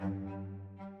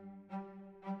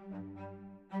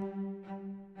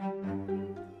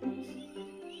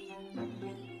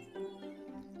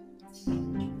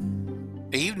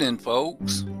evening,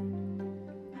 folks,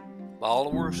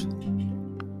 followers,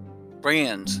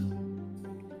 friends.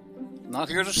 Not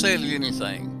here to sell you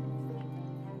anything.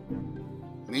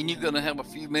 Me and you're going to have a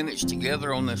few minutes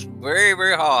together on this very,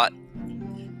 very hot,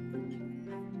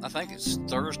 I think it's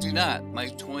Thursday night, May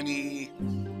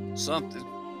 20-something,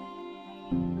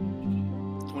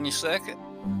 22nd.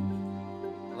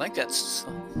 I think that's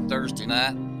Thursday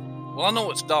night. Well, I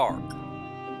know it's dark.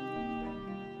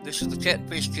 This is the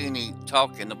Catfish Kenny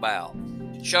Talking About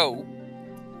show,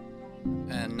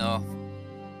 and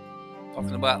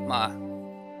talking about my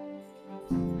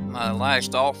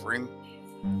last offering,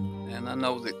 and I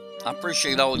know that I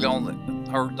appreciate all y'all that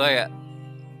heard that,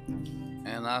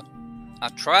 and I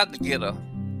tried to get I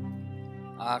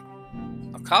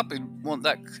copied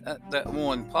that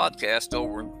one podcast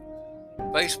over on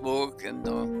Facebook, and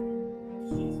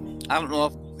I don't know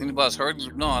if anybody's heard it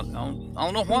or not. I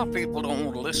don't know why people don't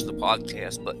want to listen to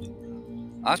podcasts, but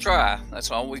I try. That's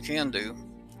all we can do.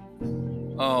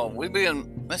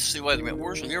 Let's see, wait a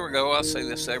minute. Here we go. I say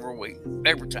this every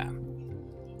time.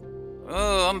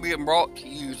 I'm being brought to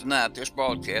you tonight, this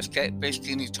broadcast, Catfish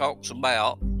Kenny Talks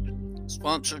About,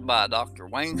 sponsored by Dr.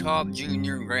 Wayne Cobb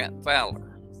Jr. and Grant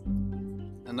Fowler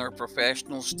and their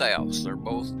professional staffs. They're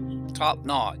both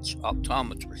top-notch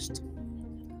optometrists.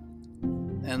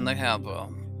 And they have,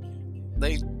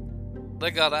 they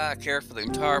got eye care for the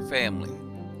entire family.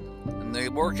 And they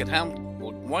work at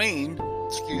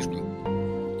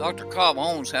Dr. Cobb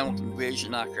owns Hamilton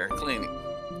Vision Eye Care Clinic.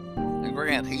 And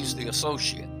Grant, he's the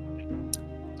associate.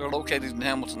 They're located in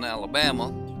Hamilton,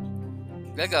 Alabama.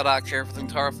 They got eye care for the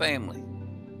entire family.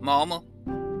 Mama,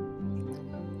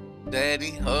 daddy,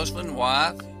 husband,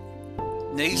 wife,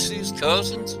 nieces,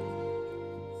 cousins,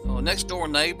 next door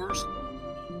neighbors,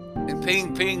 and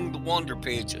Ping the Wonder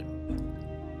Pigeon.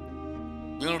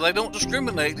 You know, they don't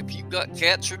discriminate if you've got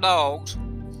cats or dogs,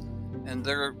 and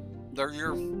they're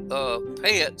your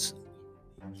pets,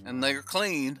 and they're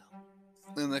clean,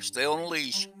 and they stay on a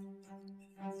leash.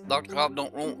 Dr. Cobb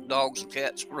don't want dogs and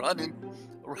cats running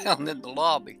around in the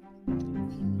lobby.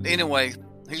 Anyway,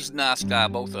 he's a nice guy,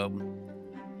 both of them.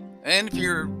 And if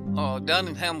you're down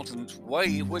in Hamilton's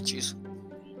Way, which is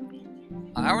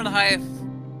an hour and a half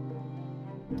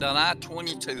down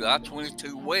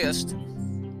I-22 West,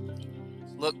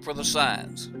 look for the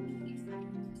signs.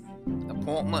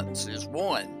 Appointments is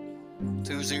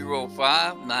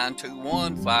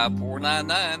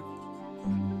 1-205-921-5499.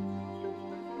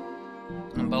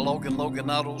 And by Logan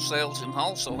Auto Sales in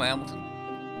Halsall, Hamilton,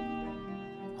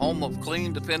 home of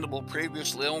clean, dependable,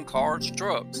 previously owned cars,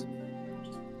 trucks,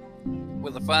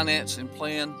 with a financing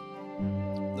plan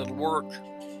that'll work.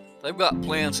 They've got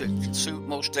plans that can suit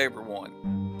most everyone.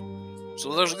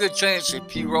 So there's a good chance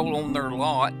if you roll on their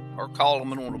lot or call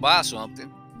them and want to buy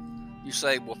something, you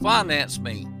say, well, finance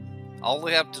me. All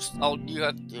you have to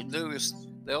do is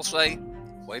they'll say,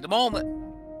 wait a moment.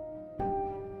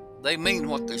 They mean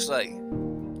what they say.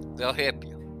 They'll help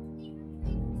you.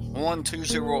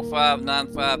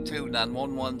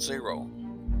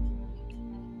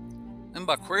 1-205-952-9110. And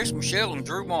by Chris Michelle and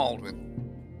Drew Maldwin.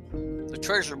 The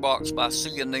Treasure Box by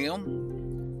C&M.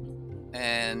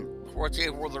 And before I tell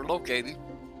you where they're located,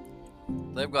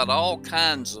 they've got all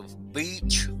kinds of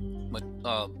beach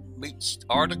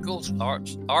articles,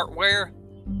 artware,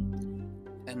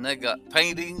 and they got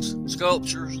paintings,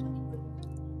 sculptures,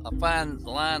 a fine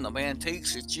line of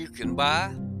antiques that you can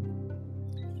buy,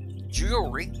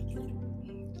 jewelry.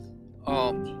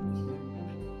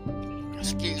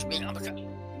 Excuse me, I've got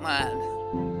mine.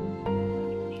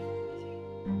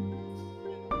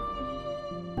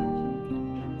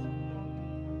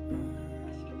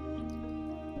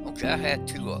 Okay, I had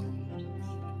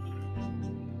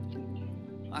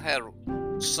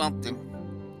something,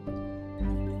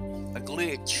 a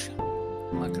glitch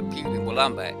on my computer. Well,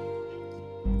 I'm back.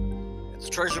 At the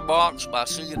Treasure Box by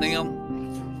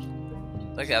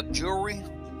C&M, they got jewelry.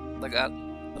 They got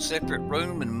a separate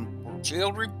room for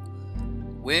children,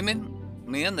 women,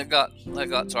 men. They got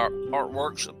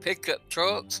artworks of pickup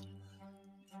trucks.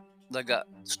 They got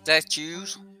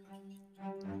statues,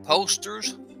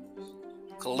 posters,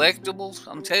 collectibles.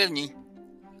 I'm telling you,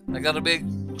 they got a big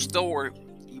store.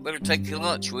 You better take your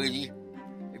lunch with you.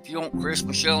 If you want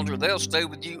Christmas shelter, they'll stay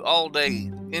with you all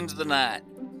day into the night.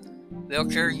 They'll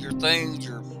carry your things,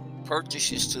 your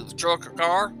purchases to the truck or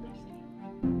car,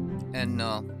 and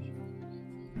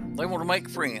they want to make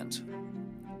friends.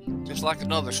 Just like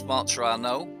another sponsor I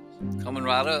know, coming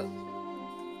right up.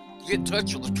 Get in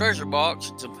touch with the Treasure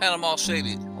Box. It's in Panama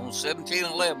City on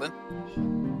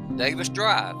 1711 Davis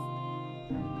Drive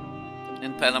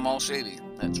in Panama City.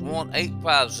 That's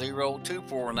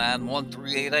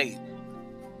 1-850-249-1388.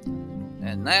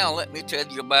 And now let me tell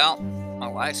you about my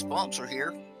last sponsor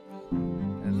here,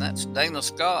 and that's Dana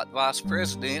Scott, Vice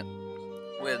President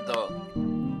with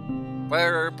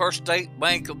First State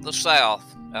Bank of the South,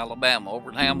 Alabama, over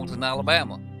in Hamilton,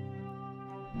 Alabama.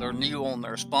 They're new on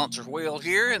their sponsor wheel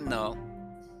here, and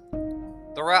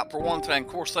they're out for one thing. Of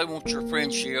course, they want your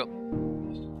friendship.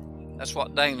 That's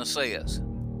what Dana says.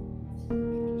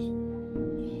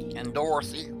 And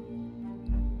Dorothy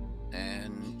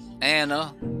and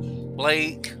Anna,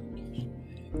 Blake,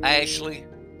 Ashley,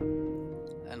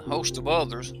 and a host of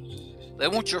others, they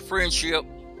want your friendship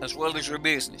as well as your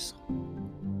business.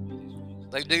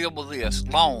 They deal with this,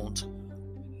 loans,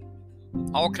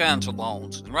 all kinds of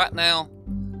loans. And right now,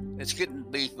 it's getting to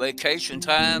be vacation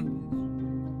time,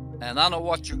 and I know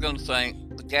what you're going to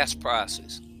think, the gas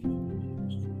prices.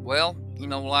 Well, you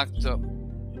know, like the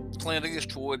Clint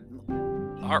Eastwood,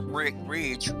 Heartbreak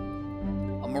Ridge,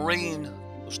 a Marine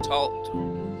was taught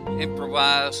to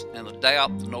improvise and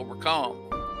adapt and overcome.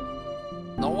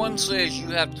 No one says you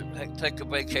have to take a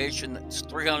vacation that's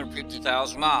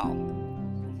 350,000 miles.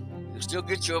 You still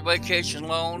get you a vacation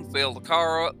loan, fill the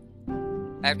car up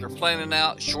after planning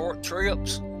out short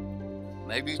trips,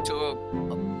 maybe to a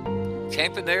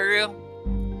camping area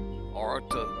or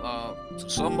to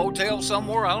some motel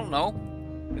somewhere. I don't know.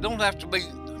 It don't have to be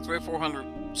 300,000 or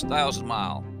 400,000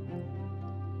 miles.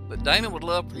 But Dana would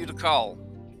love for you to call.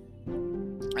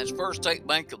 That's First State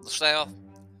Bank of the South,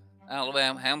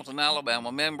 Alabama, Hamilton,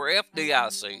 Alabama, member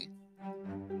FDIC.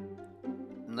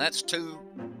 And that's to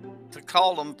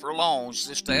call them for loans.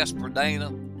 Just ask for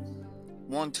Dana,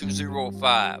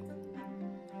 1205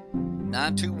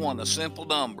 921, a simple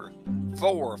number,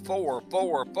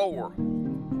 4444.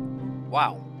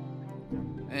 Wow.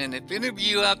 And if any of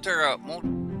you out there if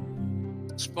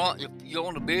you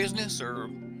own a business or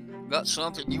got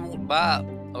something you want to buy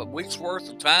a week's worth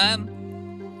of time,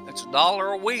 it's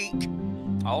 $1 a week,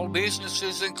 all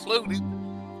businesses included.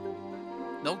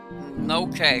 No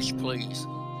cash, please.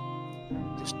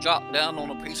 Just jot down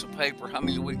on a piece of paper how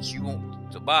many weeks you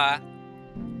want to buy.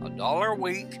 $1 a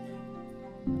week.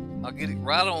 I'll get it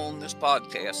right on this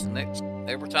podcast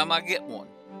every time I get one.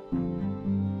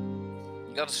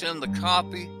 You got to send the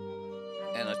copy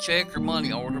and a check or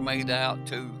money order made out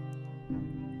to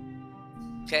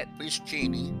Catfish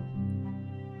Kenny,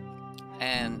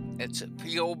 and it's at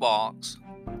P.O. Box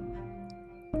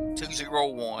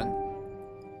 201,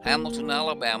 Hamilton,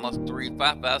 Alabama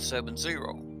 35570.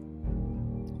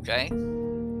 Okay?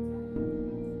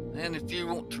 And if you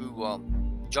want to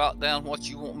jot down what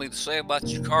you want me to say about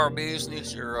your car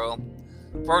business, your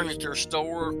furniture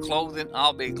store, clothing,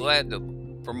 I'll be glad to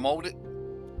promote it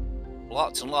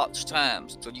lots and lots of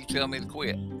times until you tell me to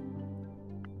quit.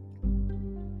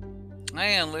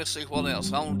 And let's see what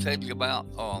else. I want to tell you about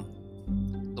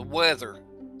the weather.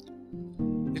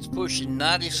 It's pushing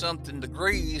 90-something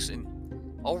degrees, and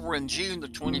over in June the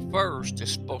 21st,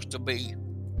 it's supposed to be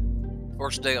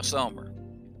first day of summer.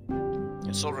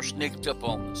 It sort of sneaked up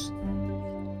on us.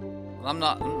 And I'm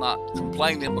not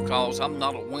complaining because I'm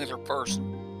not a winter person.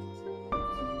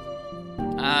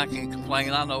 I can't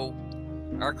complain. I know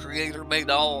our Creator made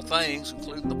all things,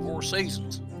 including the 4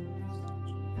 seasons.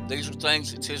 These are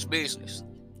things that's His business.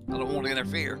 I don't want to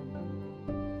interfere.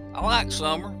 I like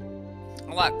summer.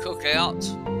 I like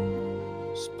cookouts,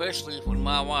 especially when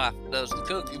my wife does the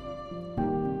cooking.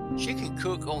 She can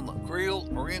cook on the grill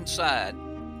or inside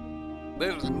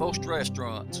better than most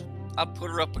restaurants. I'd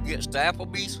put her up against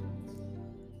Applebee's,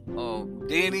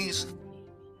 Denny's.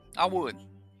 I would.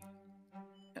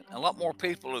 And a lot more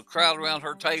people would crowd around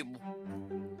her table.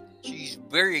 She's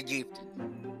very gifted.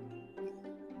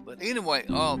 But anyway,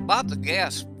 about the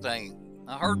gas thing,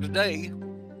 I heard today,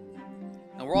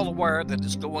 and we're all aware that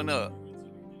it's going up.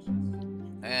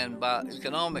 And by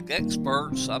economic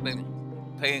experts, I've been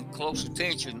paying close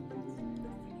attention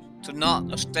to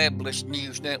not established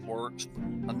news networks.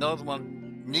 Another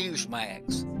one,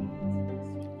 Newsmax,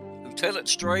 who tell it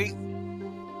straight,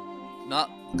 not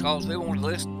because they want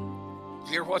to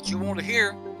hear what you want to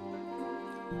hear,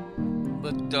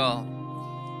 but the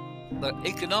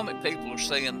economic people are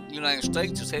saying the United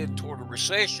States is headed toward a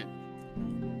recession.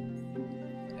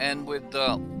 And with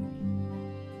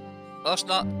us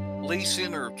not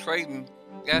leasing or trading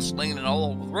gasoline and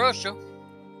oil with Russia,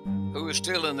 who is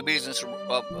still in the business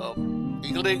of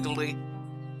illegally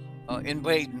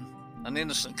invading an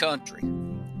innocent country.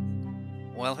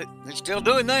 Well, he's still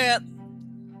doing that.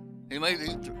 He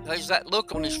has that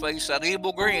look on his face, that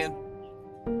evil grin.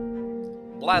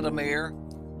 Vladimir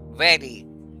Vadi.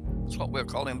 That's what we'll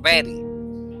call him, Vadi.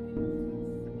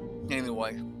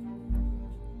 Anyway,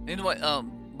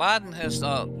 Biden has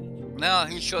now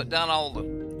he shut down all the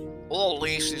oil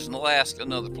leases in Alaska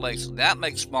and other places. That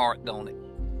makes smart, don't it?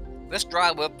 Let's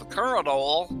drive up the current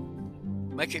oil,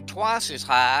 make it twice as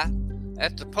high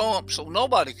at the pump so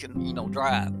nobody can,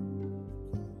 drive.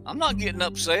 I'm not getting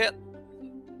upset.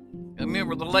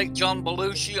 Remember the late John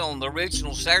Belushi on the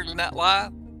original Saturday Night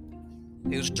Live?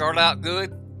 He would start out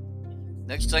good.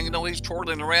 Next thing you know, he's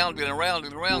twirling around, going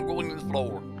to the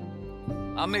floor.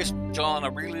 I miss John, I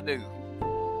really do.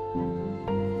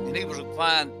 And he was a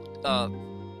fine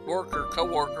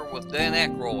co-worker with Dan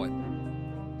Aykroyd.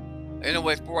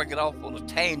 Anyway, before I get off on a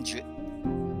tangent,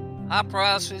 high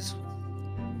prices,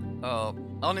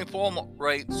 unemployment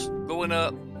rates going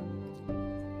up,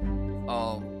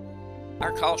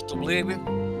 our cost of living.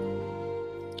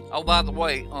 Oh, by the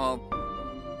way,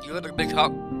 you better be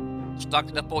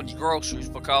stocking up on your groceries,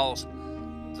 because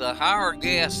the higher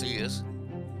gas is,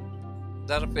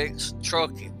 that affects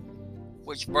trucking,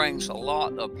 which brings a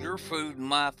lot of your food and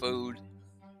my food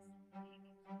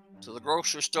to the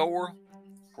grocery store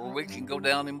where we can go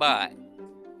down and buy it.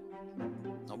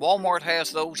 Now, Walmart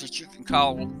has those that you can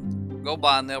call, go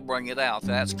by, and they'll bring it out.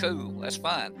 That's cool. That's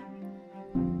fine.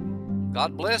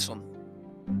 God bless them.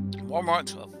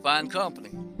 Walmart's a fine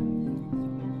company.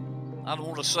 I don't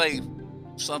want to say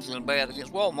something bad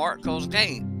against Walmart, because it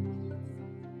ain't.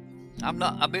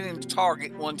 I've been in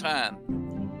Target one time.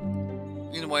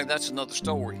 Anyway, that's another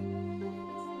story.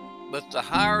 But the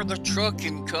higher the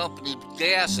trucking company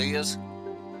gas is,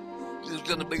 there's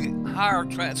going to be higher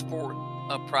transport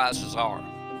prices are.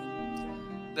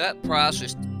 That price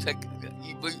is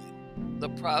the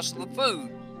price of the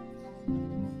food.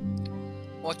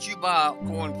 What you buy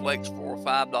cornflakes for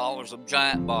 $5 a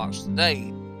giant box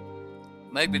today,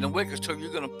 maybe in a week or two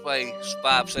you're going to pay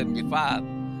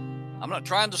 $5.75. I'm not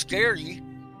trying to scare you.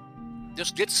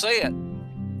 Just get set.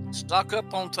 Stock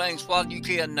up on things while you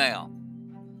can now.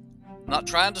 I'm not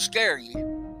trying to scare you.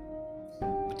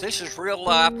 But this is real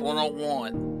life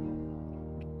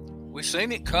 101. We've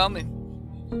seen it coming.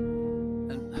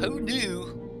 And who knew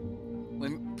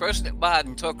when President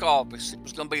Biden took office it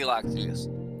was going to be like this?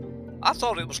 I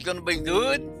thought it was going to be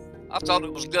good. I thought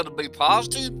it was going to be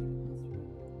positive.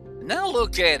 And now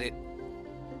look at it.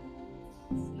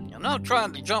 I'm not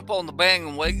trying to jump on the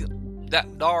bandwagon,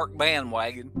 that dark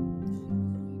bandwagon.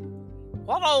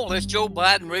 What all has Joe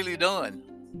Biden really done?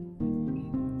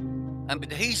 I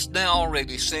mean, he's now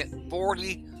already sent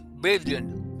 $40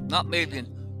 billion, not million,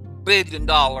 $40 billion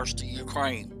to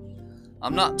Ukraine.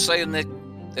 I'm not saying that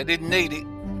they didn't need it.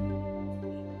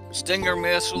 Stinger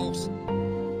missiles,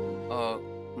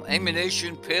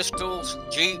 ammunition, pistols,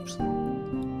 jeeps.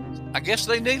 I guess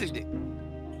they needed it.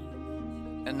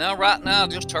 And now, right now, I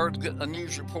just heard a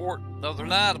news report the other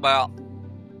night about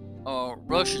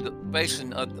Russia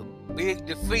facing a big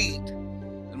defeat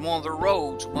in one of their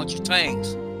roads, a bunch of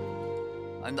tanks.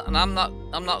 And I'm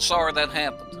not sorry that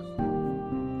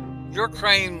happened.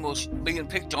 Ukraine was being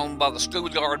picked on by the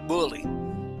schoolyard bully,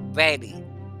 Vaddy.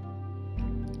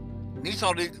 And he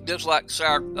thought he just like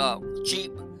sour,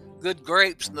 cheap, good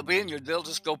grapes in the vineyard. They'll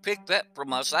just go pick that from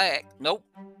my sack. Nope.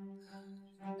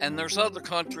 And there's other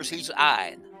countries he's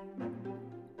eyeing.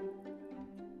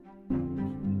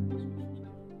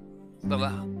 But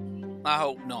I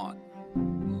hope not.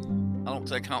 I don't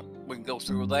think we can go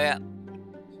through with that.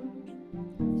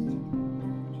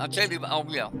 I'll tell you, I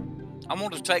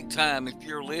want to take time, if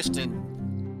you're listening,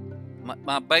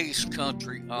 my base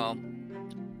country,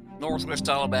 Northwest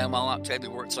Alabama, I'll not tell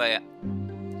you where it's at.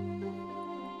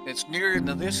 It's near,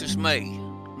 now this is May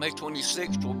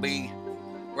 26th will be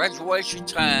graduation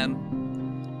time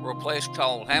for a place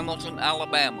called Hamilton,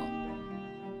 Alabama.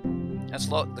 That's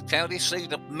like the county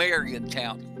seat of Marion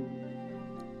County.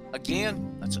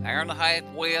 Again, that's an hour and a half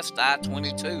west,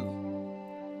 I-22.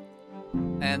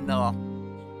 And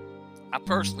I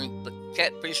personally, the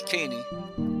Catfish Kenny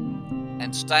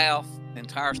and staff,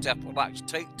 entire staff, would like to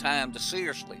take time to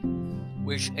seriously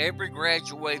wish every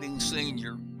graduating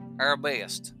senior our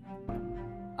best.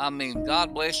 I mean,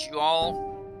 God bless you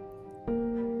all.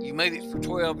 You made it for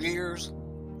 12 years.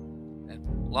 And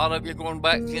a lot of you going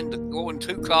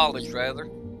to college, rather.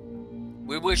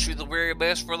 We wish you the very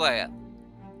best for that.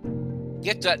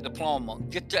 Get that diploma,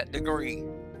 get that degree.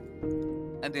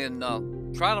 And then I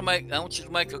want you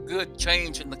to make a good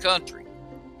change in the country.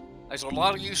 There's a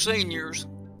lot of you seniors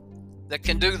that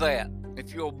can do that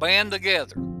if you'll band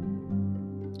together.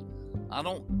 I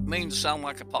don't mean to sound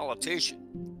like a politician,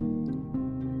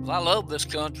 but I love this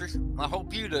country. I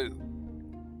hope you do.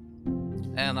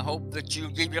 And I hope that you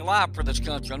give your life for this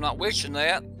country. I'm not wishing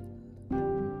that,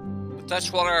 but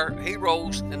that's what our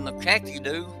heroes in the khaki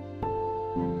do,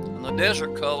 in the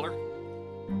desert color.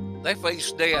 They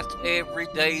face death every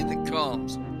day that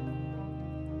comes.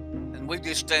 we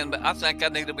just stand back. I think I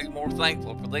need to be more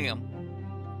thankful for them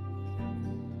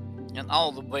and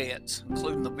all the vets,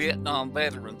 including the Vietnam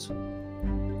veterans.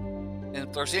 And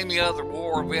if there's any other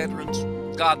war veterans,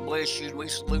 God bless you, and we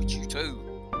salute you too.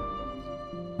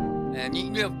 And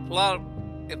you have a lot of,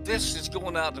 if this is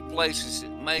going out to places,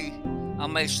 I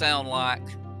may sound like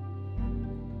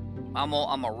I'm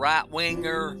a right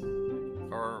winger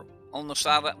or on the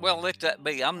side of that. Well, let that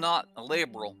be. I'm not a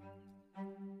liberal.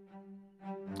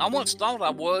 I once thought I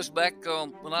was back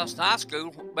when I was in high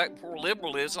school, back before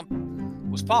liberalism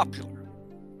was popular.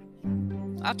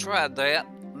 I tried that,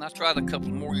 and I tried a couple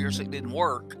more years. It didn't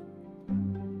work.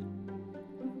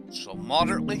 So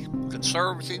moderately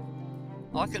conservative,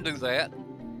 I can do that.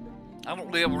 I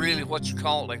don't live really what you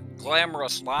call a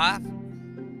glamorous life.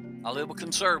 I live a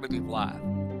conservative life.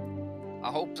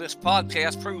 I hope this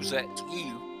podcast proves that to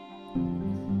you,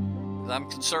 that I'm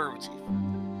conservative.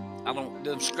 I don't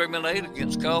discriminate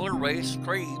against color, race,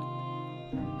 creed.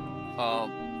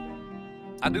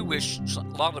 I do wish a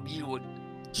lot of you would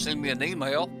send me an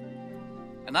email,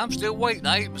 and I'm still waiting.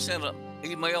 I even sent an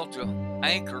email to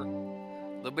Anchor,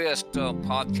 the best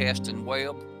podcasting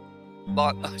web,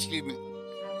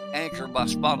 Anchor by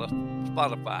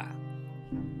Spotify,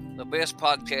 the best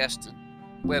podcasting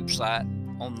website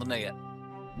on the net.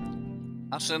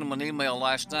 I sent them an email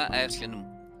last night asking them,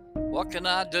 what can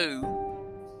I do?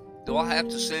 Do I have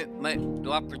to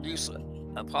do I produce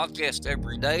a podcast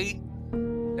every day,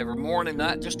 every morning,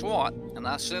 night, just what? And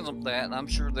I sent them that, and I'm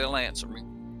sure they'll answer me.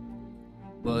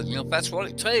 But, if that's what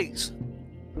it takes,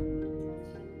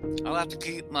 I'll have to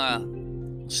keep my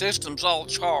systems all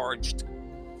charged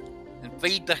and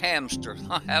feed the hamster.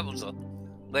 That was an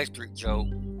electric joke.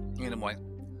 Anyway,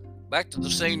 back to the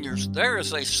seniors. There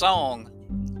is a song.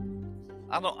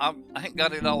 I ain't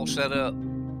got it all set up.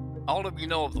 All of you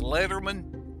know of the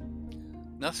Letterman.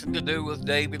 Nothing to do with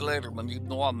David Letterman, even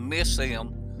though I miss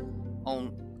him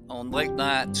on late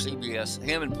night CBS.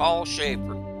 Him and Paul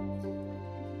Schaefer.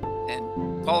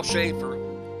 And Paul Schaefer,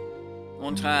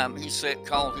 one time he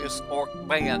called his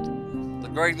band the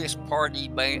greatest party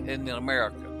band in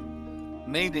America,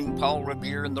 meaning Paul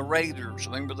Revere and the Raiders.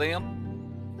 Remember them?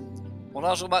 What I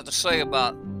was about to say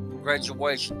about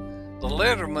graduation, the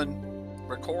Letterman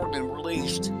recorded and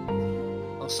released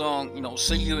a song,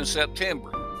 See You in September.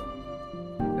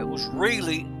 It was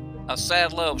really a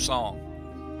sad love song.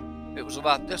 It was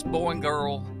about this boy and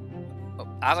girl,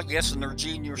 I guess in their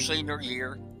senior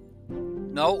year.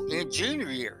 No, in junior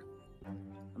year.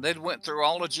 They went through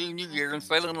all the junior year and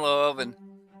fell in love, and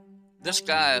this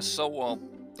guy is so,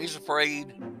 he's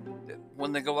afraid that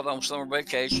when they go out on summer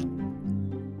vacation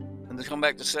and they come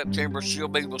back to September, she'll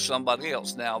be with somebody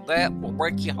else. Now, that will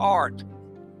break your heart.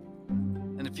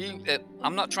 And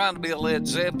I'm not trying to be a Led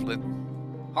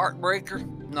Zeppelin heartbreaker.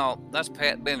 No, that's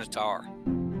Pat Benatar.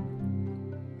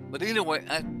 But anyway,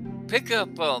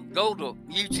 go to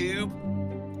YouTube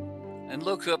and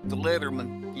look up the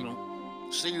Letterman,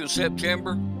 See You in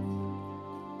September,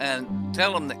 and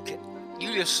tell them that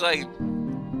you just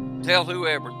tell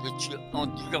whoever that you're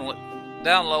going to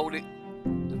download it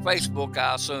to Facebook,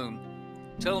 I assume.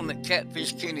 Tell them that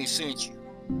Catfish Kenny sent you.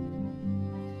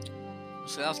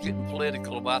 See, I was getting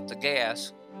political about the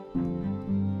gas.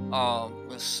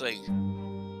 Let's see.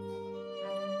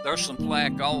 There's some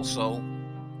plaque also.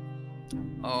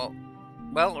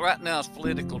 Well, right now it's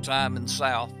political time in the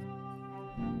South.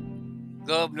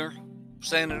 Governor,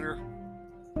 senator,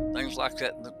 things like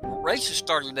that. The races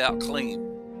started out clean.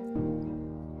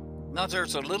 Now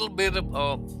there's a little bit of,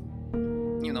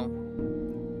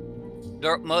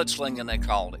 dirt mudslinging, they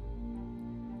called it.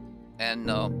 And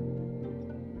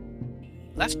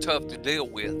that's tough to deal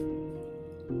with.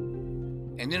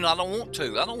 And I don't want to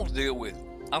deal with it.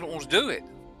 I don't want to do it.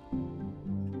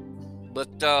 But,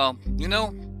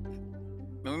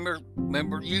 remember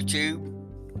YouTube,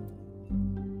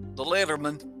 the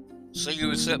Letterman, See You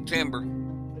in September.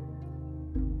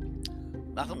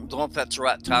 I don't know if that's the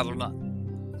right title or not.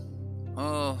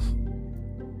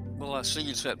 Well, I See You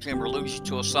in September, Lose You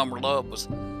to a Summer Love was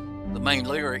the main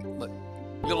lyric, but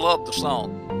you'll love the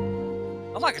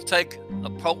song. I'd like to take a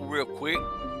poll real quick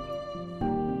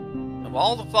of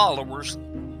all the followers,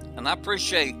 and I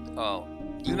appreciate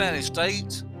United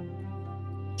States,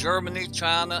 Germany,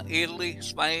 China, Italy,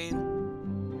 Spain,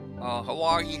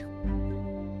 Hawaii,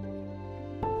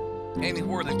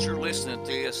 anywhere that you're listening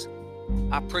to this.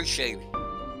 I appreciate it.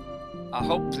 I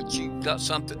hope that you got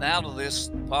something out of this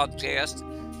podcast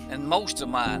and most of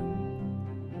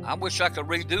mine. I wish I could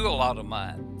redo a lot of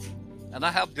mine. And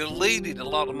I have deleted a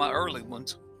lot of my early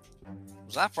ones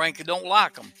because I frankly don't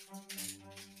like them.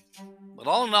 But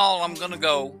all in all, I'm going to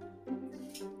go.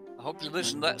 I hope you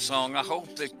listen to that song. I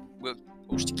hope that we're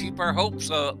supposed to keep our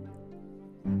hopes up.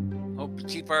 Hope to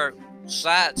keep our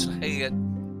sights ahead.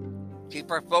 Keep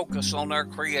our focus on our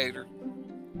Creator.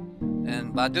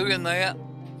 And by doing that,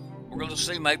 we're going to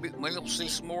see, maybe we'll see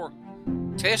some more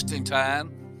testing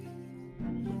time.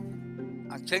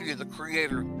 I tell you, the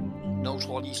Creator knows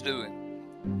what He's doing.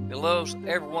 He loves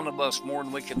every one of us more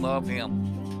than we can love Him.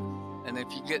 And if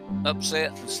you get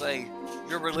upset and say,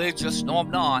 you're religious, no, I'm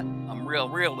not. I'm a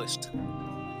realist.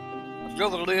 I'd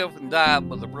rather live and die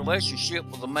with a relationship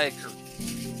with the Maker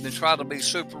than try to be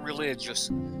super religious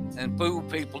and fool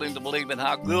people into believing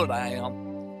how good I am.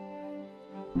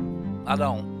 I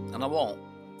don't, and I won't.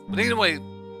 But anyway,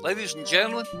 ladies and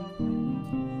gentlemen,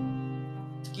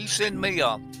 you send me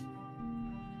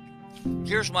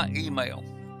here's my email.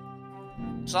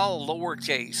 It's all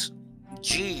lowercase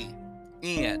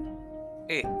GNXY,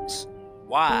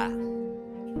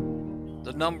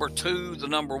 the number 2, the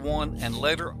number 1, and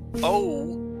letter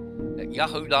O at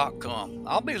yahoo.com.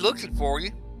 I'll be looking for you.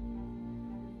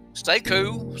 Stay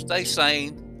cool, stay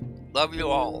sane. Love you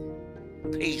all.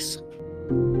 Peace.